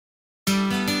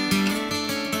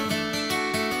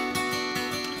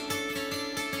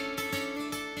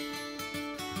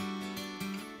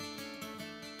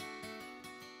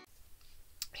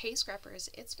Hey Scrappers,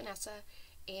 it's Vanessa,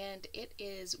 and it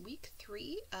is week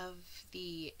 3 of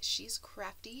the She's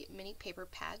Crafty mini paper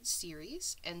pad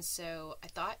series. And so I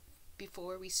thought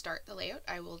before we start the layout,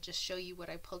 I will just show you what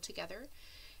I pulled together.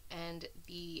 And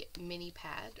the mini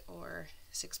pad, or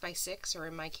 6x6, or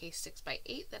in my case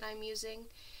 6x8 that I'm using.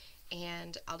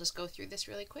 And I'll just go through this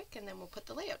really quick and then we'll put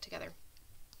the layout together.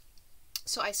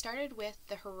 So I started with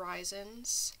the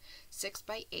Horizons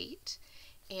 6x8.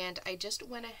 And I just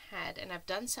went ahead, and I've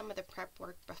done some of the prep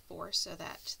work before so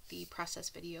that the process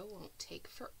video won't take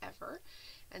forever.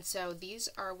 And so these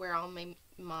are where all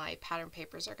my pattern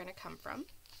papers are going to come from.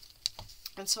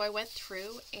 And so I went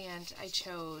through and I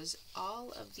chose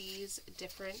all of these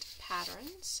different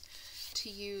patterns to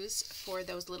use for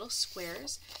those little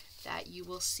squares that you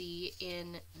will see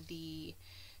in the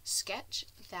sketch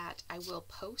that I will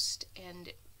post, and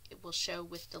it will show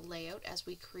with the layout as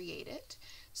we create it.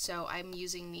 So I'm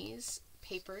using these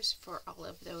papers for all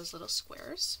of those little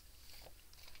squares,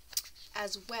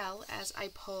 as well as I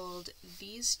pulled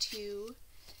these two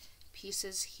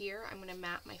pieces here. I'm going to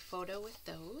map my photo with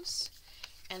those.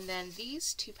 And then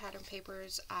these two pattern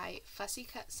papers, I fussy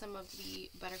cut some of the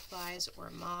butterflies or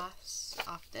moths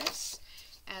off this,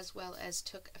 as well as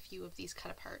took a few of these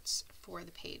cut aparts for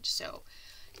the page. So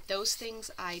those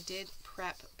things I did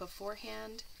prep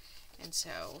beforehand, and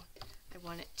so I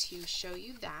wanted to show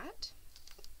you that.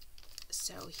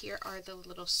 So here are the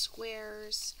little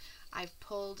squares. I've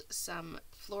pulled some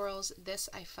florals. This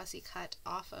I fussy cut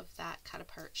off of that cut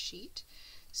apart sheet.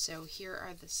 So here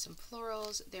are some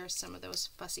florals. There's some of those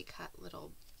fussy cut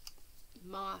little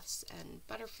moths and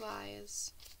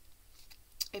butterflies.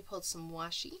 I pulled some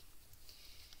washi,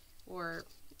 or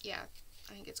yeah,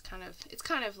 I think it's kind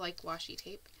of like washi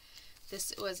tape.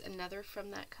 This was another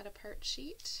from that cut apart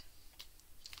sheet.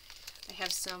 I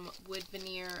have some wood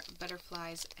veneer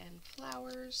butterflies and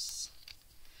flowers.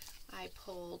 I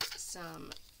pulled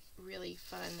some really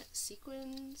fun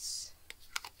sequins.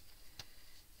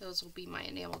 Those will be my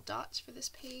enamel dots for this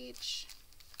page.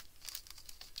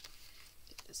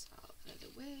 Get this out of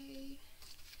the way.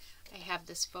 I have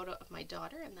this photo of my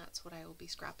daughter, and that's what I will be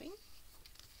scrapping.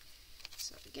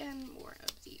 So again, more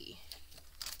of the...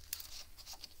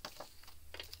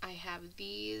 I have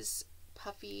these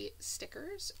puffy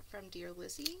stickers from Dear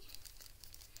Lizzie.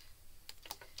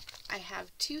 I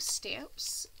have two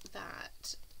stamps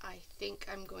that I think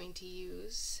I'm going to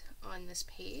use on this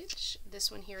page.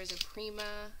 This one here is a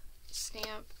Prima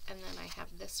stamp, and then I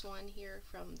have this one here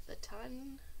from the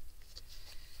Ton.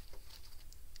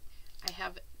 I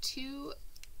have two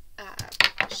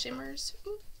shimmers.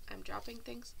 Ooh, I'm dropping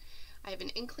things. I have an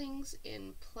Inklings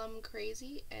in Plum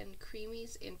Crazy and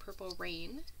Creamies in Purple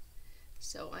Rain.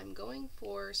 So I'm going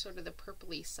for sort of the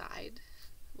purpley side.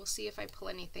 We'll see if I pull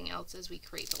anything else as we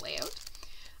create the layout.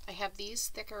 I have these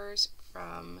stickers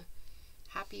from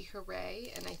Happy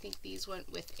Hooray, and I think these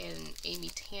went with an Amy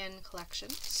Tan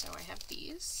collection, so I have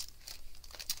these.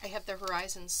 I have the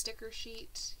Horizon sticker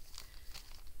sheet.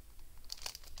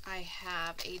 I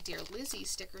have a Dear Lizzie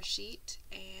sticker sheet,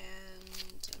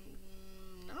 and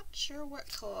I'm not sure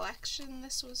what collection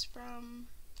this was from,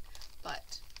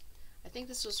 but I think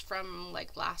this was from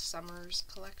like last summer's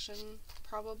collection,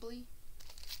 probably,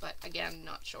 but again,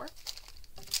 not sure.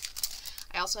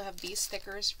 I also have these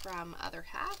stickers from Other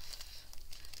Half.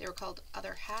 They were called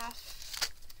Other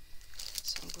Half,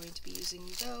 so I'm going to be using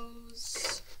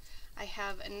those. I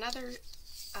have another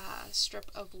strip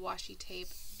of washi tape.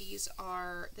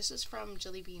 This is from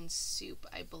Jelly Bean Soup,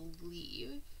 I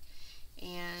believe,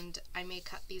 and I may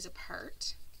cut these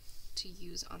apart to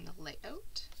use on the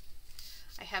layout.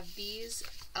 I have these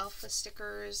alpha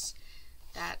stickers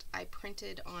that I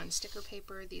printed on sticker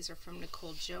paper. These are from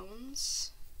Nicole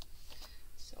Jones.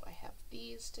 So I have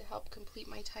these to help complete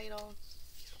my title.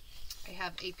 I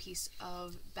have a piece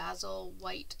of Basil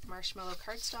White Marshmallow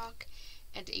cardstock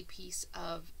and a piece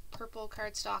of purple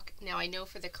cardstock. Now I know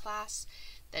for the class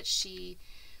that she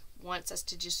wants us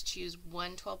to just choose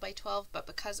one 12x12, but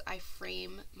because I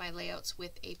frame my layouts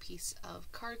with a piece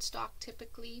of cardstock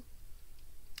typically,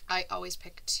 I always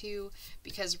pick two,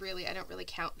 because really I don't really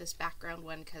count this background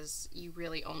one because you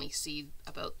really only see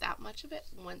about that much of it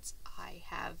once I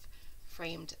have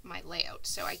framed my layout.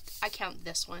 So I count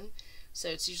this one, so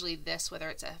it's usually this, whether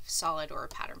it's a solid or a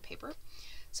pattern paper.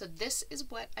 So this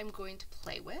is what I'm going to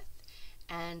play with,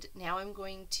 and now I'm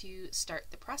going to start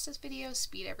the process video,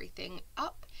 speed everything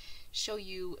up, show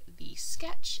you the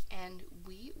sketch, and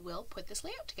we will put this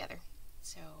layout together.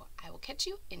 So I will catch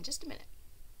you in just a minute.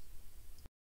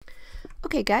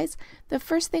 Okay guys, the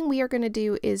first thing we are going to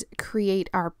do is create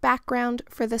our background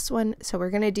for this one. So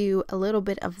we're going to do a little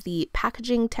bit of the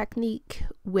packaging technique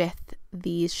with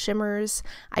these shimmers.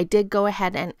 I did go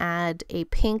ahead and add a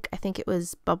pink, I think it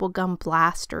was Bubblegum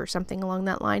Blast or something along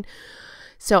that line.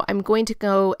 So I'm going to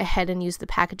go ahead and use the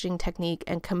packaging technique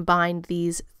and combine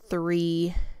these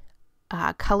three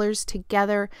colors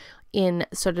together in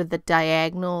sort of the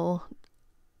diagonal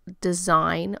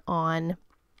design on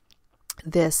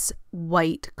this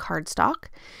white cardstock,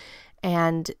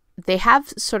 and they have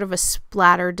sort of a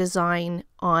splatter design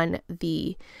on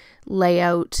the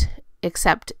layout,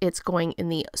 except it's going in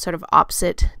the sort of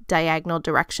opposite diagonal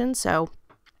direction. So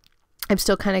I'm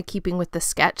still kind of keeping with the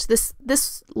sketch.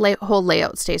 This whole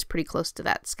layout stays pretty close to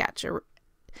that sketch,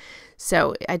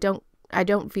 so I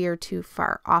don't veer too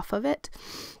far off of it.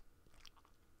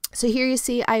 So here you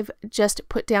see I've just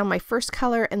put down my first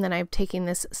color, and then I'm taking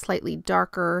this slightly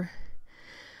darker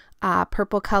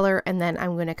purple color, and then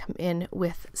I'm going to come in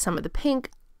with some of the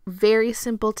pink. Very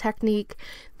simple technique.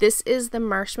 This is the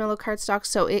marshmallow cardstock,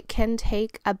 so it can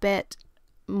take a bit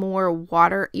more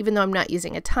water, even though I'm not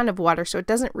using a ton of water, so it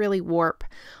doesn't really warp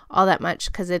all that much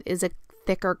because it is a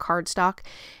thicker cardstock.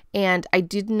 And I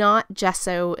did not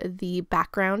gesso the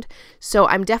background, so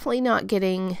I'm definitely not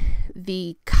getting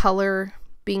the color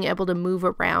being able to move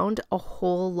around a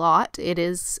whole lot. It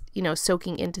is, you know,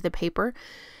 soaking into the paper.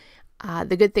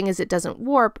 The good thing is it doesn't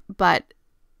warp, but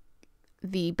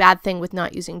the bad thing with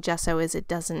not using gesso is it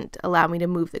doesn't allow me to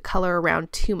move the color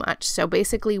around too much. So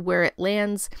basically where it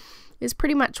lands is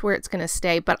pretty much where it's going to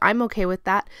stay, but I'm okay with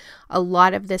that. A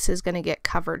lot of this is going to get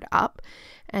covered up,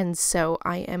 and so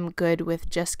I am good with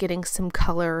just getting some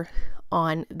color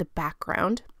on the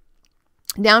background.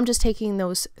 Now I'm just taking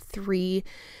those three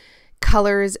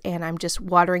colors and I'm just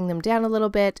watering them down a little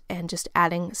bit and just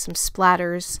adding some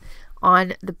splatters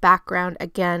on the background,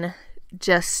 again,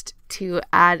 just to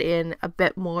add in a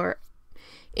bit more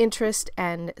interest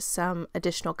and some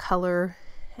additional color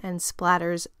and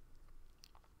splatters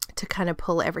to kind of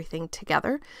pull everything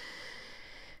together.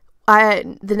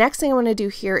 The next thing I want to do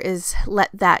here is let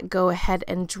that go ahead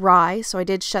and dry. So I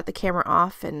did shut the camera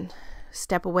off and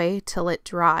step away till it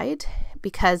dried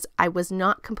because I was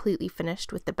not completely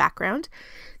finished with the background.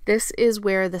 This is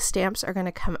where the stamps are going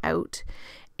to come out.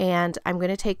 And I'm going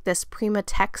to take this Prima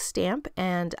Text stamp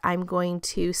and I'm going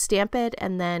to stamp it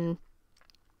and then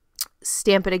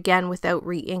stamp it again without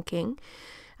re-inking.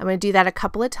 I'm going to do that a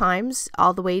couple of times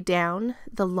all the way down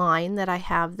the line that I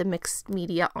have the mixed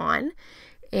media on.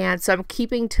 And so I'm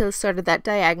keeping to sort of that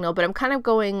diagonal, but I'm kind of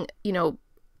going, you know,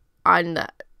 on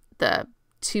the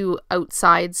two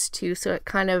outsides too. So it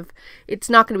kind of, it's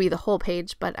not going to be the whole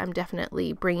page, but I'm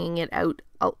definitely bringing it out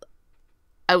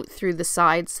through the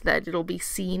sides so that it'll be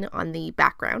seen on the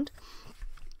background.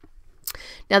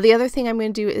 Now the other thing I'm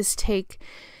going to do is take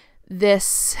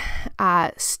this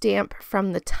stamp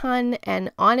from the ton,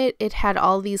 and on it had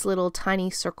all these little tiny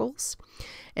circles,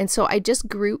 and so I just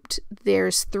grouped,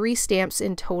 there's 3 stamps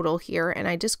in total here, and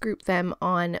I just grouped them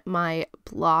on my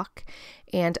block,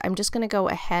 and I'm just going to go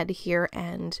ahead here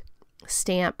and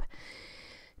stamp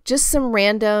just some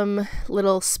random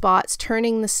little spots,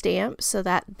 turning the stamp so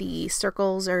that the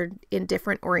circles are in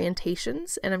different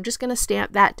orientations, and I'm just going to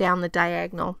stamp that down the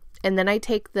diagonal. And then I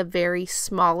take the very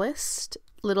smallest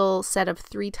little set of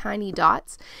 3 tiny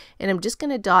dots, and I'm just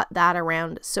going to dot that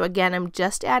around. So again, I'm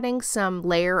just adding some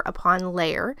layer upon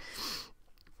layer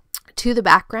to the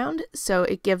background, so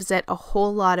it gives it a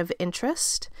whole lot of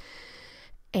interest,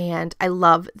 and I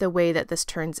love the way that this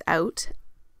turns out.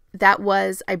 That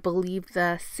was, I believe,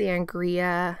 the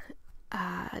Sangria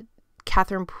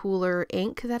Catherine Pooler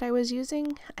ink that I was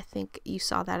using. I think you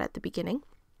saw that at the beginning.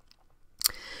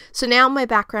 So now my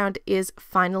background is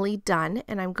finally done,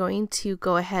 and I'm going to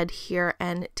go ahead here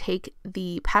and take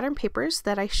the pattern papers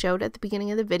that I showed at the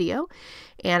beginning of the video,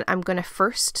 and I'm going to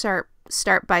first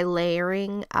start by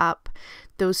layering up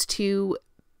those 2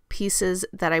 pieces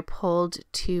that I pulled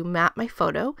to map my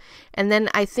photo, and then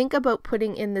I think about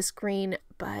putting in this green,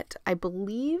 but I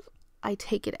believe I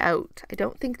take it out. I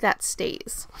don't think that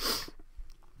stays.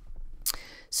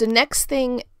 So next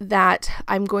thing that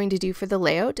I'm going to do for the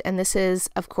layout, and this is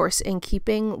of course in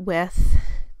keeping with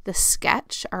the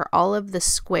sketch, are all of the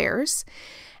squares.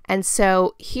 And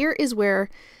so here is where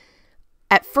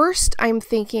at first I'm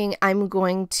thinking I'm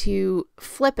going to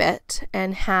flip it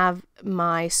and have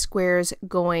my squares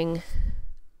going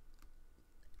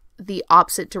the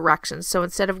opposite direction. So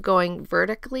instead of going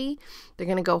vertically, they're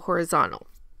going to go horizontal.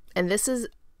 And this is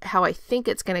how I think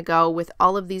it's going to go with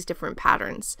all of these different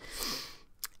patterns.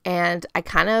 And I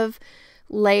kind of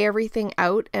lay everything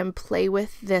out and play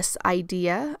with this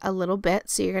idea a little bit.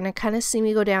 So you're going to kind of see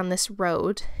me go down this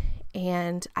road,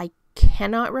 and I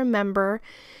cannot remember.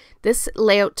 This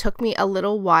layout took me a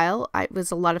little while. It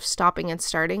was a lot of stopping and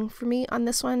starting for me on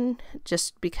this one,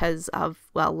 just because of,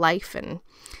 well, life and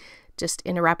just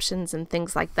interruptions and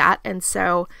things like that. And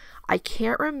so I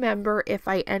can't remember if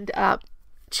I end up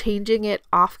changing it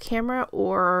off camera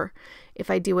or if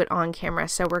I do it on camera.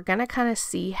 So we're going to kind of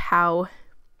see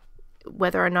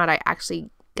whether or not I actually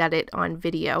got it on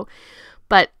video.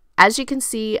 But as you can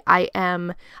see,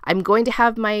 I'm going to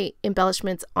have my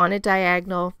embellishments on a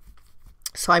diagonal.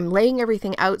 So I'm laying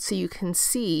everything out so you can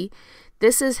see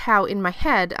this is how in my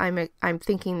head I'm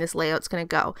thinking this layout's going to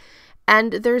go.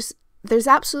 And there's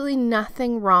absolutely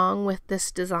nothing wrong with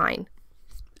this design.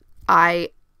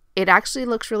 It actually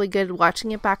looks really good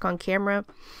watching it back on camera.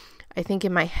 I think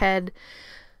in my head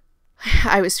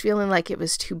I was feeling like it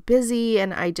was too busy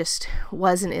and I just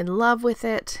wasn't in love with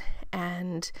it.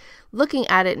 And looking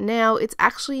at it now, it's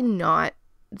actually not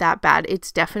that bad.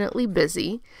 It's definitely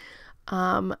busy,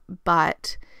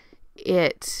 but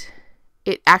it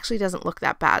actually doesn't look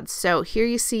that bad. So here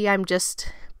you see I'm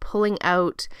just pulling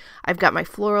out, I've got my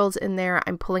florals in there.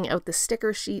 I'm pulling out the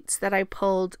sticker sheets that I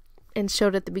pulled and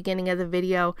showed at the beginning of the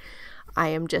video. I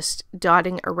am just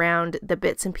dotting around the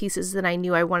bits and pieces that I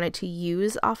knew I wanted to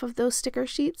use off of those sticker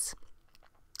sheets.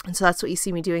 And so that's what you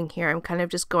see me doing here. I'm kind of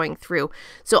just going through.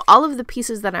 So all of the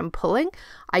pieces that I'm pulling,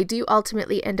 I do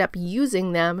ultimately end up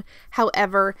using them.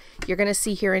 However, you're going to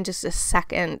see here in just a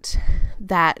second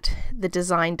that the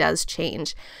design does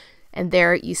change. And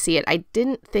there you see it. I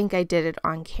didn't think I did it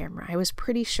on camera. I was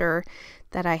pretty sure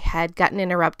that I had gotten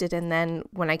interrupted, and then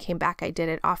when I came back, I did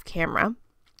it off camera.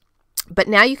 But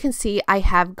now you can see I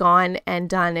have gone and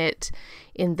done it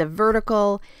in the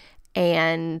vertical,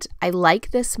 and I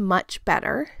like this much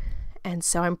better. And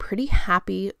so I'm pretty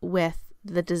happy with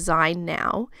the design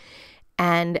now.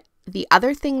 And the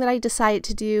other thing that I decided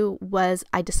to do was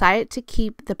I decided to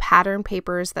keep the pattern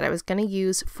papers that I was going to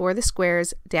use for the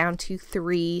squares down to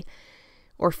 3,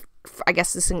 or I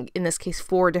guess in this case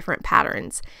 4 different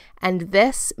patterns. And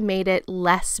this made it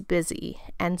less busy.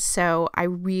 And so I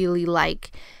really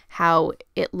like how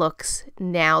it looks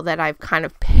now that I've kind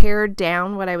of pared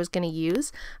down what I was going to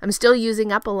use. I'm still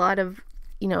using up a lot of,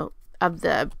 of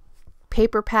the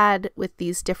paper pad with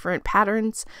these different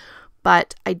patterns,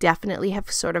 but I definitely have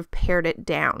sort of pared it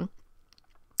down.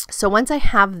 So once I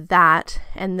have that,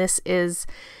 and this is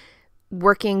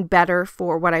working better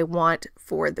for what I want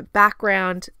for the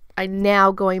background, I'm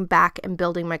now going back and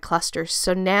building my clusters.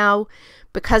 So now,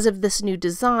 because of this new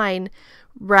design,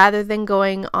 rather than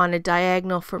going on a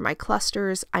diagonal for my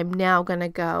clusters, I'm now going to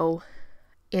go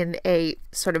in a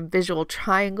sort of visual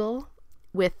triangle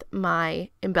with my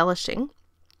embellishing.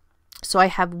 So I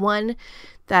have one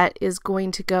that is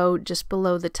going to go just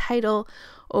below the title.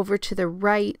 Over to the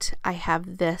right, I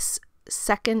have this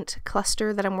second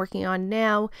cluster that I'm working on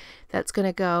now that's going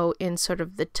to go in sort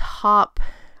of the top,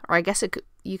 or I guess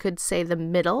you could say the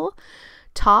middle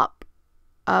top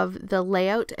of the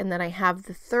layout. And then I have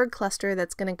the third cluster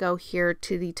that's going to go here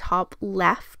to the top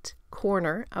left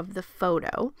corner of the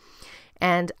photo.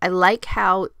 And I like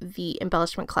how the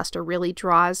embellishment cluster really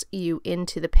draws you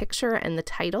into the picture and the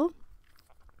title.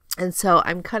 And so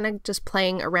I'm kind of just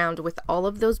playing around with all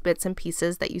of those bits and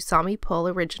pieces that you saw me pull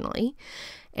originally.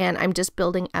 And I'm just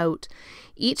building out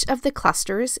each of the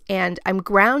clusters, and I'm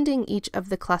grounding each of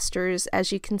the clusters,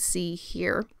 as you can see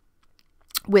here,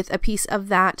 with a piece of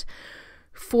that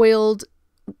foiled,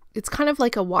 it's kind of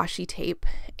like a washi tape,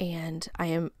 and I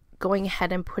am going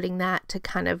ahead and putting that to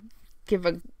kind of give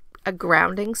a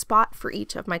grounding spot for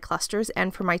each of my clusters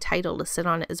and for my title to sit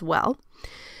on as well.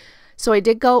 So I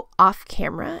did go off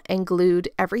camera and glued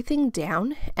everything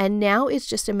down, and now it's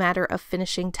just a matter of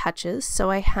finishing touches.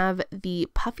 So I have the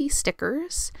puffy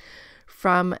stickers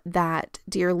from that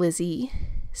Dear Lizzie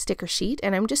sticker sheet,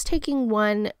 and I'm just taking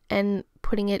one and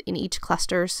putting it in each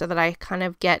cluster so that I kind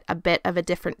of get a bit of a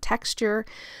different texture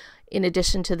in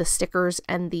addition to the stickers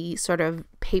and the sort of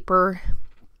paper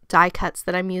die cuts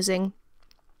that I'm using.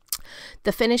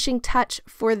 The finishing touch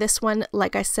for this one,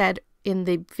 like I said in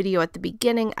the video at the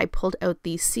beginning, I pulled out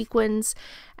these sequins,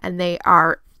 and they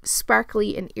are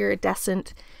sparkly and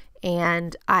iridescent,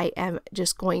 and I am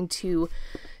just going to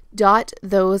dot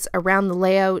those around the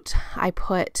layout. I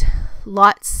put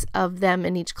lots of them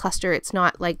in each cluster. It's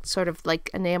not like sort of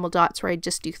like enamel dots where I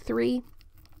just do 3.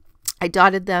 I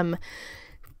dotted them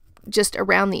just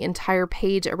around the entire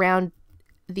page, around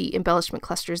the embellishment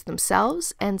clusters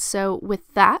themselves. And so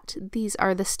with that, these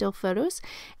are the still photos.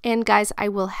 And guys, I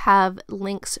will have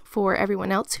links for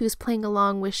everyone else who's playing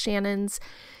along with Shannon's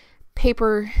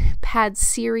paper pad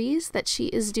series that she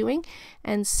is doing.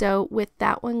 And so with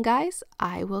that one, guys,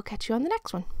 I will catch you on the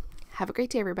next one. Have a great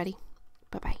day, everybody.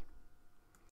 Bye-bye.